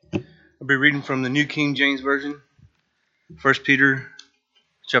I'll be reading from the New King James Version, 1 Peter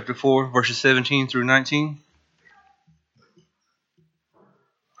chapter 4, verses 17 through 19.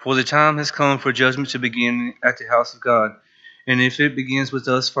 For the time has come for judgment to begin at the house of God. And if it begins with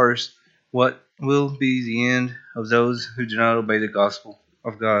us first, what will be the end of those who do not obey the gospel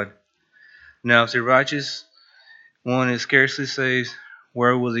of God? Now if the righteous one is scarcely saved,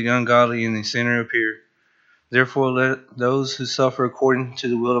 where will the ungodly and the sinner appear? Therefore let those who suffer according to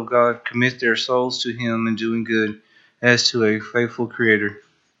the will of God commit their souls to Him in doing good, as to a faithful Creator.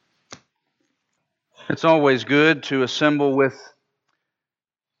 It's always good to assemble with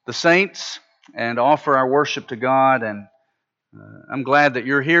the saints and offer our worship to God. And I'm glad that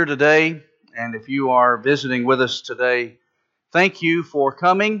you're here today. And if you are visiting with us today, thank you for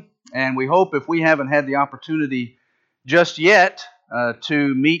coming. And we hope, if we haven't had the opportunity just yet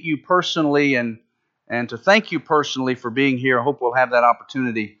to meet you personally and to thank you personally for being here, I hope we'll have that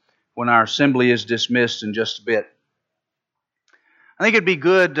opportunity when our assembly is dismissed in just a bit. I think it'd be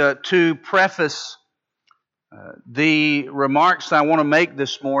good to preface the remarks I want to make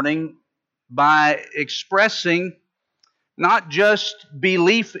this morning by expressing not just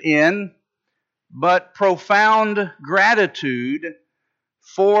belief in, but profound gratitude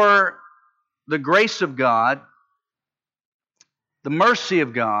for the grace of God, the mercy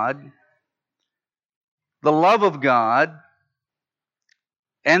of God, the love of God,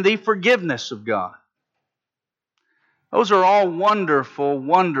 and the forgiveness of God. Those are all wonderful,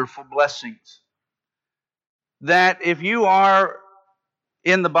 wonderful blessings that if you are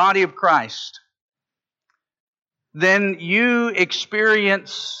in the body of Christ, then you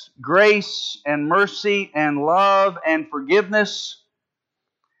experience grace and mercy and love and forgiveness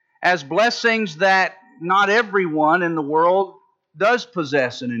as blessings that not everyone in the world does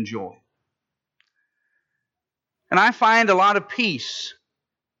possess and enjoy. And I find a lot of peace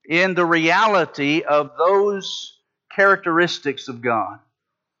in the reality of those characteristics of God.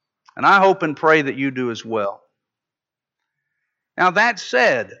 And I hope and pray that you do as well. Now, that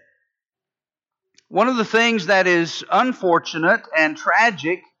said, one of the things that is unfortunate and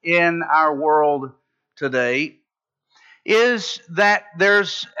tragic in our world today is that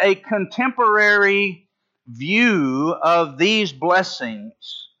there's a contemporary view of these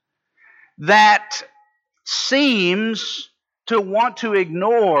blessings that seems to want to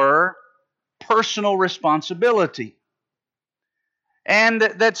ignore personal responsibility, and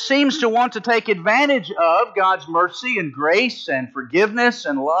that seems to want to take advantage of God's mercy and grace and forgiveness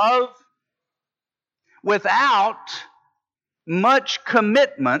and love without much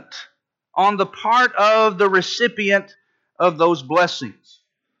commitment on the part of the recipient of those blessings.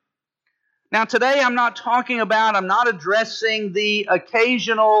 Now today I'm not addressing the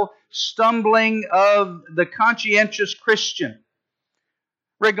occasional stumbling of the conscientious Christian.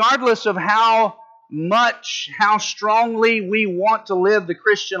 Regardless of how strongly we want to live the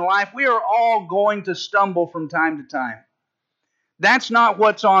Christian life, we are all going to stumble from time to time. That's not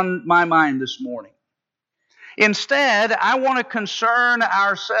what's on my mind this morning. Instead, I want to concern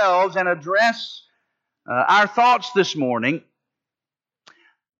ourselves and address our thoughts this morning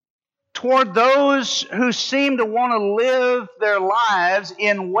toward those who seem to want to live their lives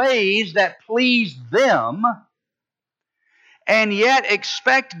in ways that please them, and yet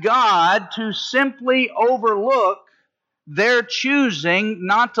expect God to simply overlook their choosing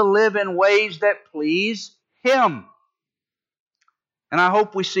not to live in ways that please Him. And I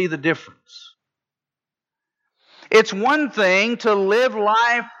hope we see the difference. It's one thing to live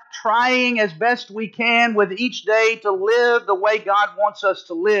life trying as best we can with each day to live the way God wants us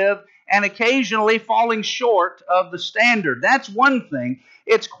to live, and occasionally falling short of the standard. That's one thing.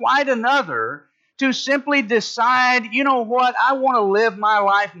 It's quite another to simply decide, you know what, I want to live my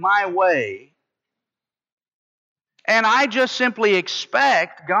life my way. And I just simply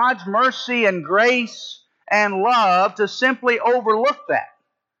expect God's mercy and grace and love to simply overlook that.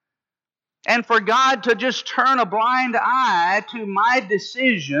 And for God to just turn a blind eye to my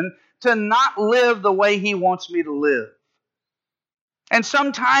decision to not live the way He wants me to live. And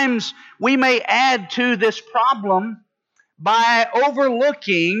sometimes we may add to this problem by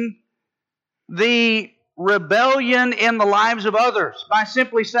overlooking the rebellion in the lives of others, by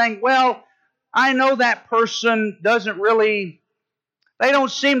simply saying, well, I know that person they don't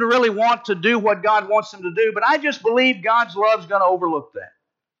seem to really want to do what God wants them to do, but I just believe God's love is going to overlook that.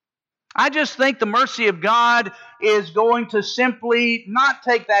 I just think the mercy of God is going to simply not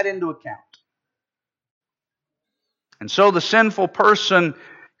take that into account. And so the sinful person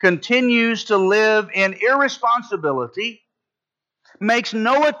continues to live in irresponsibility, makes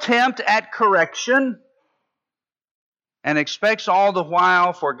no attempt at correction, and expects all the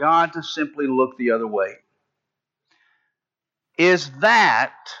while for God to simply look the other way. Is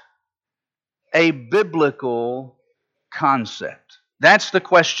that a biblical concept? That's the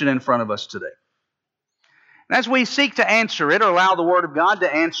question in front of us today. And as we seek to answer it, or allow the Word of God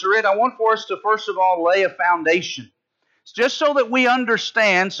to answer it, I want for us to first of all lay a foundation. It's just so that we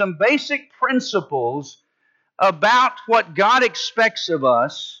understand some basic principles about what God expects of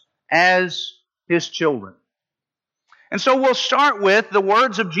us as His children. And so we'll start with the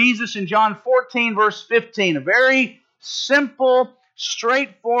words of Jesus in John 14, verse 15, a very simple,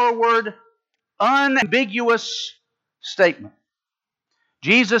 straightforward, unambiguous statement.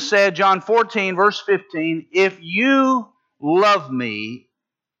 Jesus said, John 14, verse 15, "If you love me,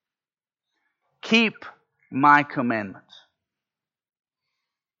 keep my commandments."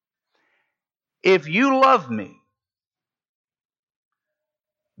 If you love me,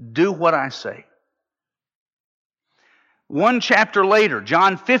 do what I say. One chapter later,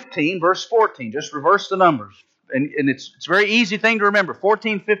 John 15, verse 14, just reverse the numbers. And it's a very easy thing to remember,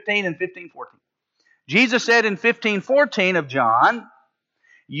 14, 15, and 15, 14. Jesus said in 15, 14 of John,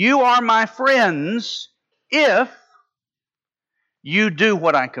 "You are my friends if you do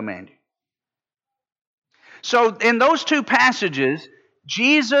what I command you." So in those two passages,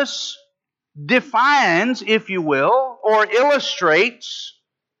 Jesus defines, if you will, or illustrates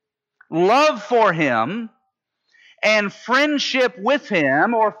love for Him and friendship with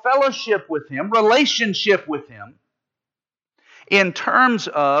Him, or fellowship with Him, relationship with Him, in terms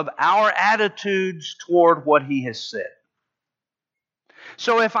of our attitudes toward what He has said.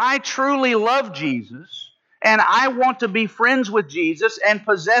 So if I truly love Jesus, and I want to be friends with Jesus and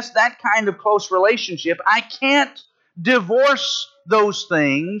possess that kind of close relationship, I can't divorce those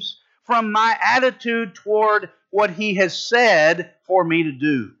things from my attitude toward what He has said for me to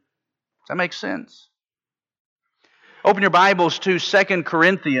do. Does that make sense? Open your Bibles to 2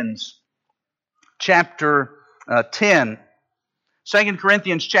 Corinthians chapter 10. 2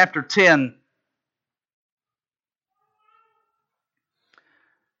 Corinthians chapter 10.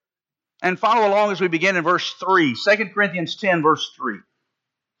 And follow along as we begin in verse 3. 2 Corinthians 10, verse 3.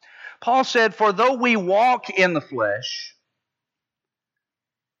 Paul said, "For though we walk in the flesh,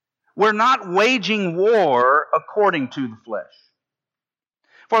 we're not waging war according to the flesh.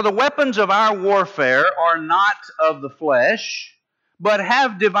 For the weapons of our warfare are not of the flesh, but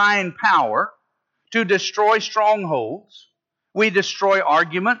have divine power to destroy strongholds. We destroy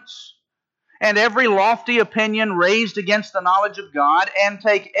arguments and every lofty opinion raised against the knowledge of God, and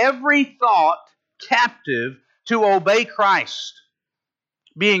take every thought captive to obey Christ,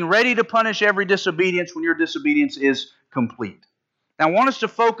 being ready to punish every disobedience when your disobedience is complete." Now I want us to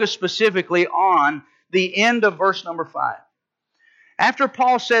focus specifically on the end of verse number 5. After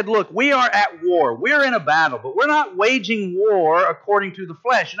Paul said, look, we are at war, we're in a battle, but we're not waging war according to the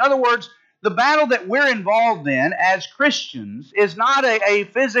flesh. In other words, the battle that we're involved in as Christians is not a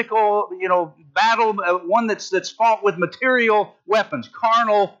physical, battle, one that's fought with material weapons,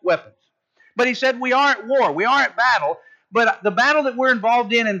 carnal weapons. But he said we are at war, we are at battle, but the battle that we're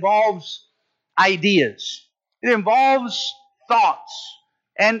involved in involves ideas. It involves thoughts.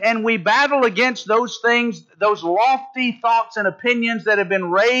 And we battle against those things, those lofty thoughts and opinions that have been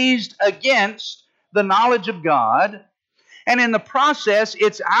raised against the knowledge of God. And in the process,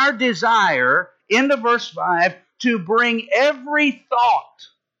 it's our desire, into verse 5, to bring every thought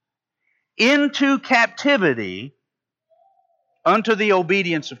into captivity unto the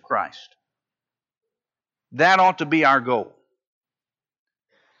obedience of Christ. That ought to be our goal.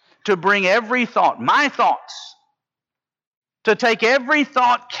 To bring every thought, my thoughts, to take every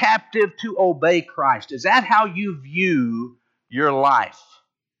thought captive to obey Christ. Is that how you view your life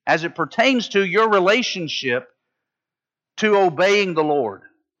as it pertains to your relationship to obeying the Lord?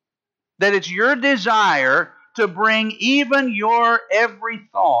 That it's your desire to bring even your every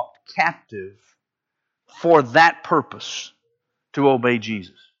thought captive for that purpose, to obey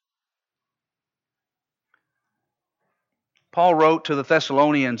Jesus. Paul wrote to the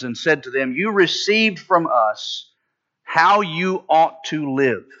Thessalonians and said to them, "You received from us how you ought to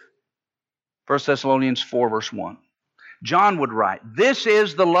live." 1 Thessalonians 4, verse 1. John would write, "This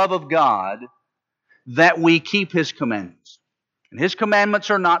is the love of God, that we keep His commandments. And His commandments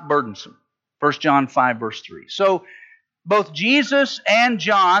are not burdensome." 1 John 5, verse 3. So, both Jesus and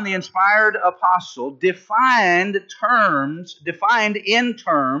John, the inspired apostle, defined in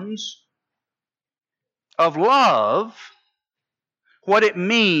terms of love, what it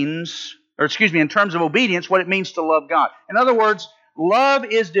means, in terms of obedience, what it means to love God. In other words, love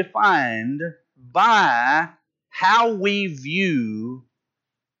is defined by how we view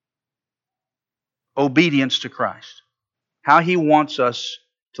obedience to Christ. how He wants us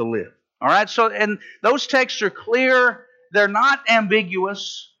to live. All right, so and those texts are clear. They're not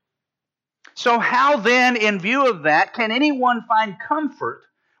ambiguous. So how then, in view of that, can anyone find comfort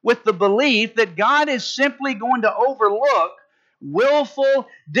with the belief that God is simply going to overlook willful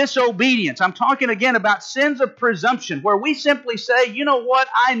disobedience? I'm talking again about sins of presumption, where we simply say, you know what,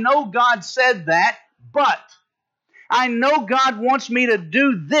 I know God said that, but I know God wants me to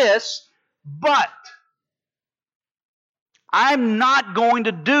do this, but I'm not going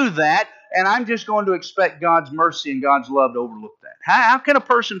to do that, and I'm just going to expect God's mercy and God's love to overlook that. How can a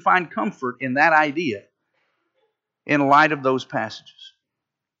person find comfort in that idea in light of those passages?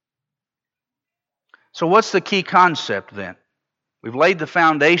 So what's the key concept then? We've laid the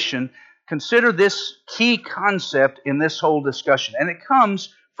foundation. Consider this key concept in this whole discussion. And it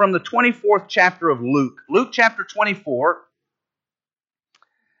comes from the 24th chapter of Luke. Luke chapter 24.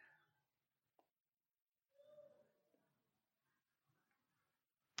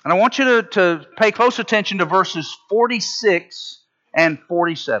 And I want you to pay close attention to verses 46 and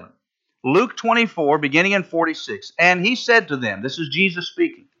 47. Luke 24, beginning in 46. And he said to them, this is Jesus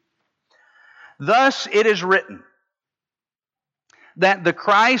speaking, "Thus it is written, that the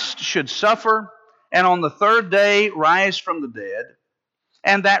Christ should suffer, and on the third day rise from the dead,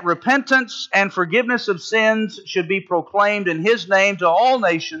 and that repentance and forgiveness of sins should be proclaimed in His name to all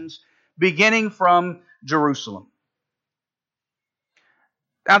nations, beginning from Jerusalem."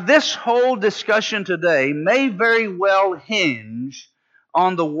 Now, this whole discussion today may very well hinge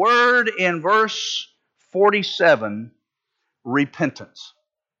on the word in verse 47, repentance.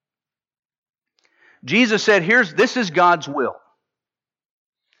 Jesus said, this is God's will,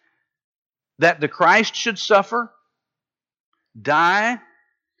 that the Christ should suffer, die,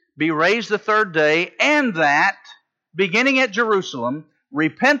 be raised the third day, and that, beginning at Jerusalem,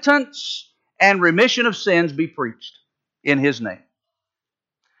 repentance and remission of sins be preached in His name.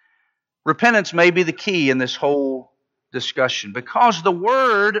 Repentance may be the key in this whole discussion, because the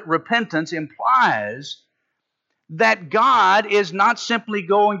word repentance implies that God is not simply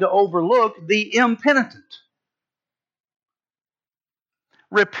going to overlook the impenitent.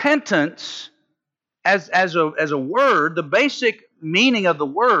 Repentance, as a word, the basic meaning of the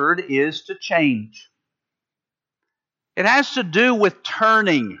word is to change. It has to do with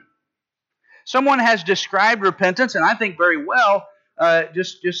turning. Someone has described repentance, and I think very well,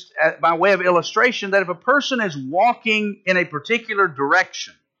 just by way of illustration, that if a person is walking in a particular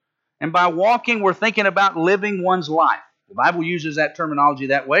direction, and by walking we're thinking about living one's life. The Bible uses that terminology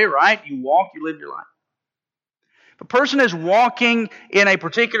that way, right? You walk, you live your life. If a person is walking in a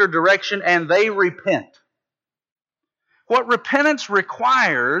particular direction and they repent, what repentance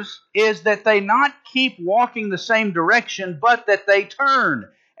requires is that they not keep walking the same direction, but that they turn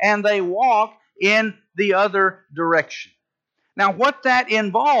and they walk in the other direction. Now, what that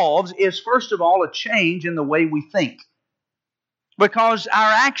involves is, first of all, a change in the way we think, because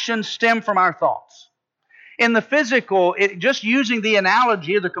our actions stem from our thoughts. In the physical, just using the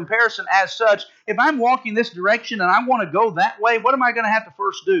analogy or the comparison as such, if I'm walking this direction and I want to go that way, what am I going to have to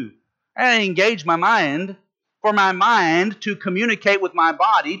first do? I got to engage my mind, for my mind to communicate with my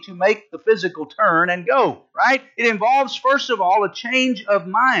body to make the physical turn and go, right? It involves, first of all, a change of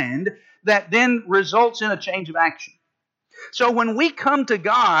mind that then results in a change of action. So when we come to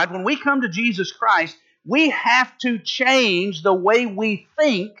God, when we come to Jesus Christ, we have to change the way we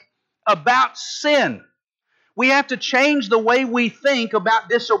think about sin. We have to change the way we think about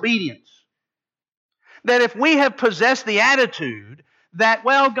disobedience. That if we have possessed the attitude that,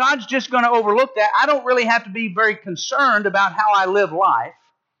 well, God's just going to overlook that, I don't really have to be very concerned about how I live life.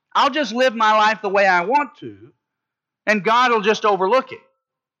 I'll just live my life the way I want to, and God will just overlook it.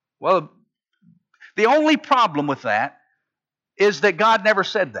 Well, the only problem with that is that God never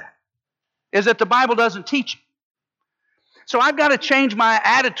said that, is that the Bible doesn't teach it. So I've got to change my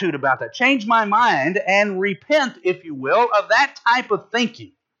attitude about that, change my mind, and repent, if you will, of that type of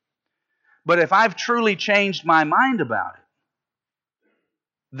thinking. But if I've truly changed my mind about it,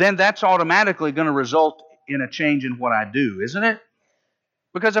 then that's automatically going to result in a change in what I do, isn't it?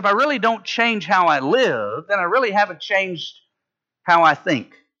 Because if I really don't change how I live, then I really haven't changed how I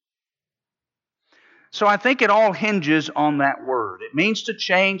think. So I think it all hinges on that word. It means to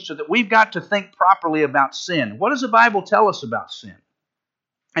change, so that we've got to think properly about sin. What does the Bible tell us about sin?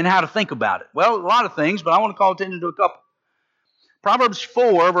 And how to think about it? Well, a lot of things, but I want to call attention to a couple. Proverbs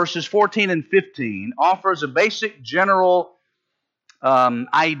 4, verses 14 and 15, offers a basic general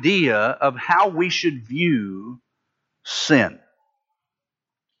idea of how we should view sin.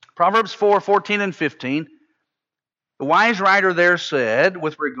 Proverbs 4, 14 and 15, the wise writer there said,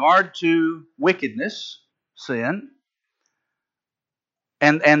 with regard to wickedness, sin,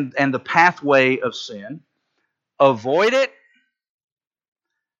 and the pathway of sin. Avoid it.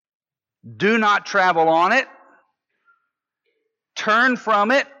 Do not travel on it. Turn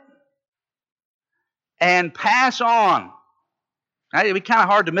from it. And pass on. Now, it'd be kind of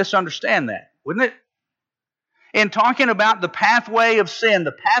hard to misunderstand that, wouldn't it? In talking about the pathway of sin,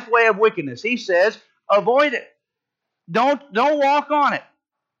 the pathway of wickedness, he says, avoid it. Don't walk on it.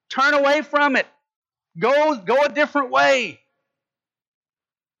 Turn away from it. Go a different way.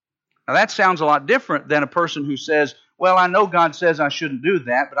 Now that sounds a lot different than a person who says, well, I know God says I shouldn't do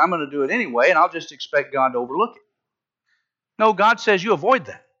that, but I'm going to do it anyway, and I'll just expect God to overlook it. No, God says you avoid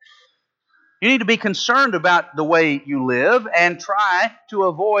that. You need to be concerned about the way you live and try to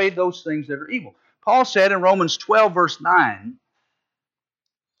avoid those things that are evil. Paul said in Romans 12, verse 9,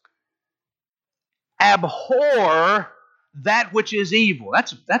 abhor that which is evil.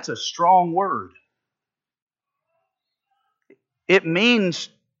 That's a strong word. It means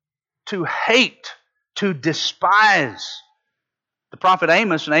to hate, to despise. The prophet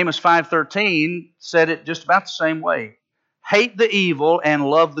Amos in Amos 5:13 said it just about the same way. Hate the evil and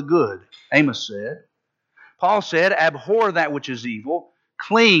love the good, Amos said. Paul said, abhor that which is evil,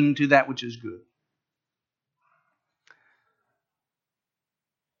 cling to that which is good.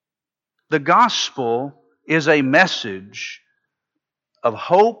 The gospel is a message of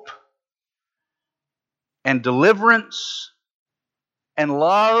hope and deliverance and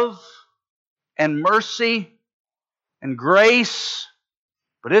love and mercy and grace,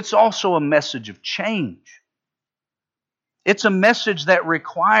 but it's also a message of change. It's a message that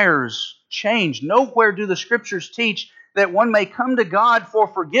requires change. Nowhere do the Scriptures teach that one may come to God for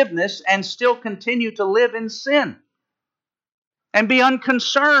forgiveness and still continue to live in sin and be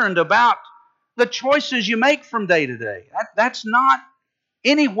unconcerned about the choices you make from day to day. That's not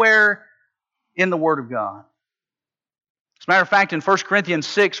anywhere in the Word of God. As a matter of fact, in 1 Corinthians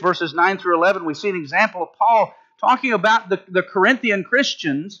 6, verses 9 through 11, we see an example of Paul talking about the Corinthian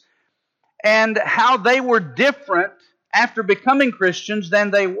Christians and how they were different after becoming Christians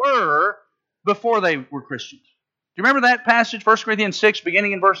than they were before they were Christians. Do you remember that passage, 1 Corinthians 6,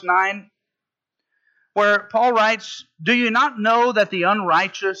 beginning in verse 9? Where Paul writes, do you not know that the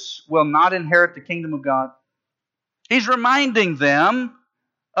unrighteous will not inherit the kingdom of God? He's reminding them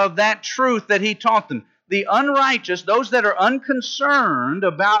of that truth that he taught them. The unrighteous, those that are unconcerned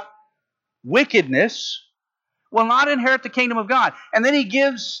about wickedness, will not inherit the kingdom of God. And then he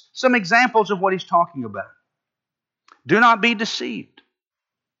gives some examples of what he's talking about. Do not be deceived.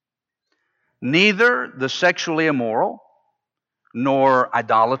 Neither the sexually immoral, nor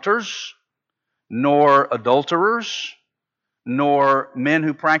idolaters, nor adulterers, nor men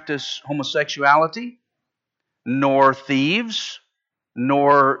who practice homosexuality, nor thieves,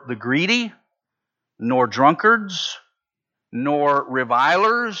 nor the greedy, nor drunkards, nor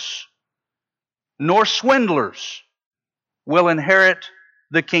revilers, nor swindlers will inherit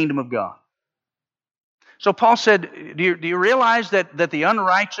the kingdom of God. So Paul said, do you realize that the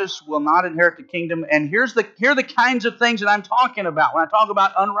unrighteous will not inherit the kingdom? And here are the kinds of things that I'm talking about when I talk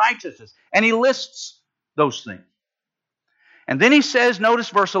about unrighteousness. And he lists those things. And then he says, notice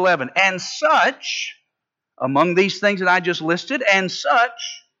verse 11, and such, among these things that I just listed, and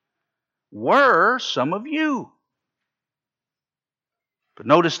such were some of you. But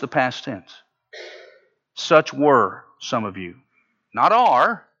notice the past tense. Such were some of you. Not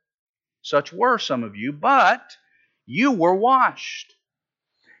are. Such were some of you, but you were washed.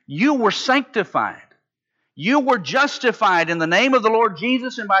 You were sanctified. You were justified in the name of the Lord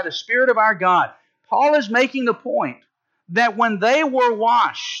Jesus and by the Spirit of our God. Paul is making the point that when they were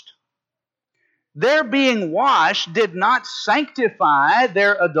washed, their being washed did not sanctify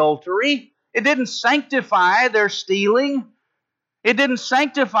their adultery. It didn't sanctify their stealing. It didn't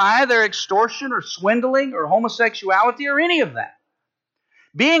sanctify their extortion or swindling or homosexuality or any of that.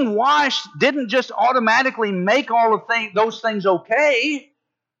 Being washed didn't just automatically make all of those things okay.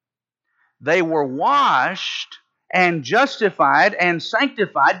 They were washed and justified and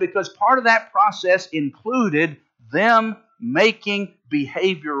sanctified because part of that process included them making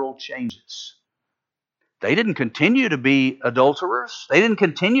behavioral changes. They didn't continue to be adulterers. They didn't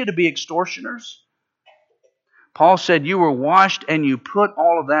continue to be extortioners. Paul said you were washed and you put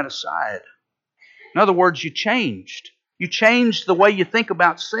all of that aside. In other words, you changed. You changed the way you think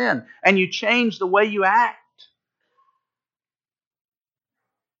about sin, and you changed the way you act.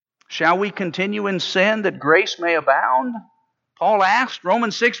 Shall we continue in sin that grace may abound? Paul asked,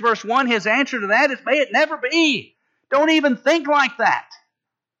 Romans 6 verse 1, his answer to that is, may it never be. Don't even think like that.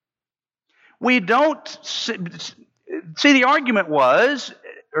 We don't see the argument was,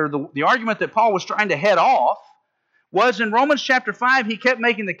 or the argument that Paul was trying to head off was in Romans chapter 5, he kept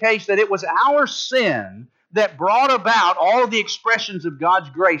making the case that it was our sin that brought about all of the expressions of God's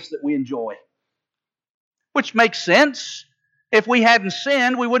grace that we enjoy. Which makes sense. If we hadn't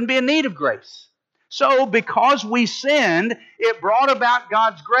sinned, we wouldn't be in need of grace. So, because we sinned, it brought about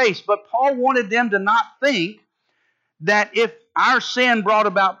God's grace. But Paul wanted them to not think that if our sin brought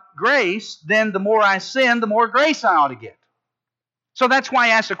about grace, then the more I sin, the more grace I ought to get. So that's why I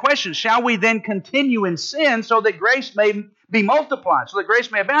asked the question, shall we then continue in sin so that grace may be multiplied, so that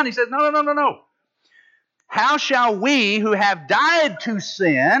grace may abound? He says, no. How shall we who have died to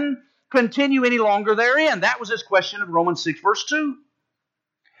sin continue any longer therein? That was his question of Romans 6 verse 2.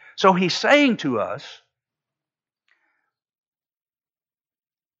 So he's saying to us,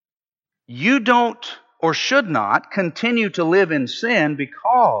 you don't or should not continue to live in sin,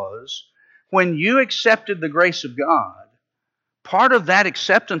 because when you accepted the grace of God, part of that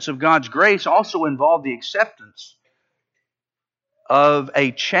acceptance of God's grace also involved the acceptance of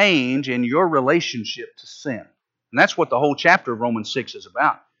a change in your relationship to sin. And that's what the whole chapter of Romans 6 is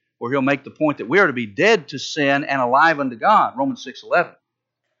about, where he'll make the point that we are to be dead to sin and alive unto God, Romans 6:11.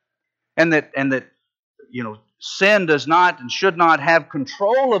 And that sin does not and should not have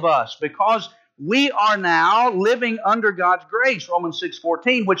control of us, because we are now living under God's grace, Romans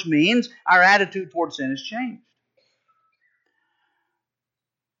 6:14, which means our attitude toward sin has changed.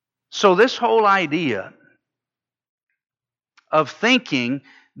 So this whole idea of thinking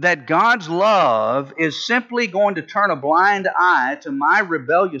that God's love is simply going to turn a blind eye to my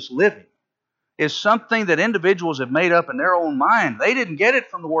rebellious living is something that individuals have made up in their own mind. They didn't get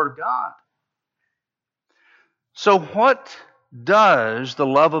it from the Word of God. So what does the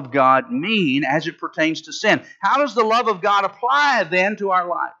love of God mean as it pertains to sin? How does the love of God apply then to our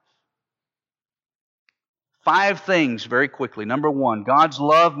lives? 5 things very quickly. Number 1, God's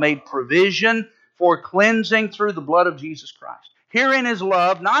love made provision for cleansing through the blood of Jesus Christ. Herein is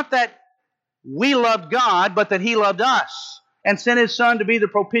love, not that we loved God, but that He loved us and sent His Son to be the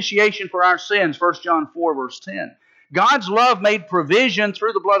propitiation for our sins, 1 John 4 verse 10. God's love made provision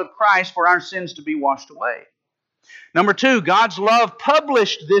through the blood of Christ for our sins to be washed away. Number 2, God's love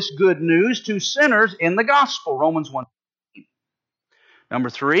published this good news to sinners in the gospel, Romans 1. Number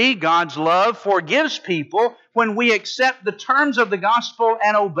 3, God's love forgives people when we accept the terms of the gospel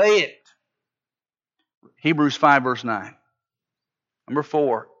and obey it, Hebrews 5 verse 9. Number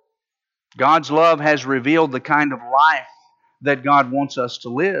 4, God's love has revealed the kind of life that God wants us to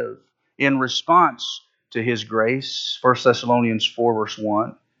live in response to His grace, 1 Thessalonians 4 verse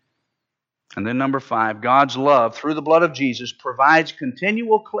 1. And then number 5, God's love through the blood of Jesus provides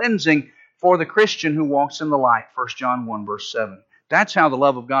continual cleansing for the Christian who walks in the light, 1 John 1 verse 7. That's how the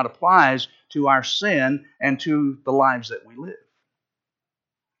love of God applies to our sin and to the lives that we live.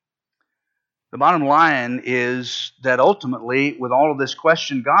 The bottom line is that ultimately, with all of this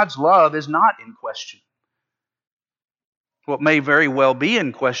question, God's love is not in question. What may very well be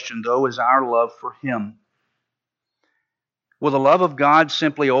in question, though, is our love for Him. Will the love of God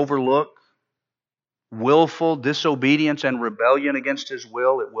simply overlook willful disobedience and rebellion against His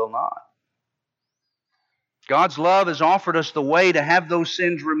will? It will not. God's love has offered us the way to have those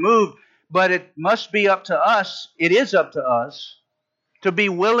sins removed, but it must be up to us, it is up to us, to be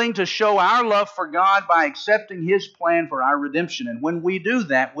willing to show our love for God by accepting His plan for our redemption. And when we do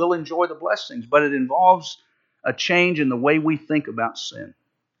that, we'll enjoy the blessings, but it involves a change in the way we think about sin.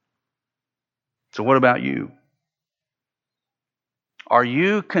 So what about you? Are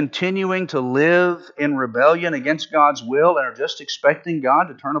you continuing to live in rebellion against God's will and are just expecting God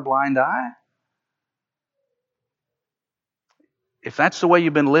to turn a blind eye? If that's the way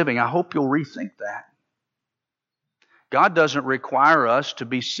you've been living, I hope you'll rethink that. God doesn't require us to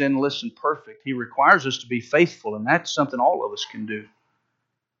be sinless and perfect. He requires us to be faithful, and that's something all of us can do.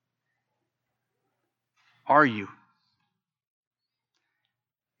 Are you?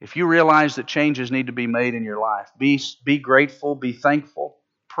 If you realize that changes need to be made in your life, be grateful, be thankful,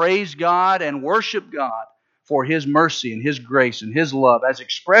 praise God and worship God for His mercy and His grace and His love as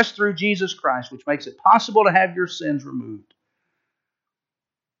expressed through Jesus Christ, which makes it possible to have your sins removed.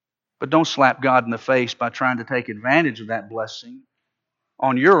 But don't slap God in the face by trying to take advantage of that blessing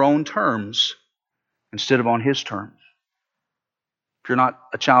on your own terms instead of on His terms. If you're not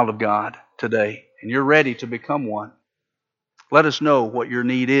a child of God today and you're ready to become one, let us know what your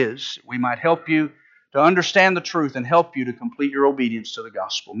need is. We might help you to understand the truth and help you to complete your obedience to the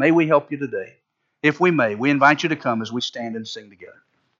gospel. May we help you today. If we may, we invite you to come as we stand and sing together.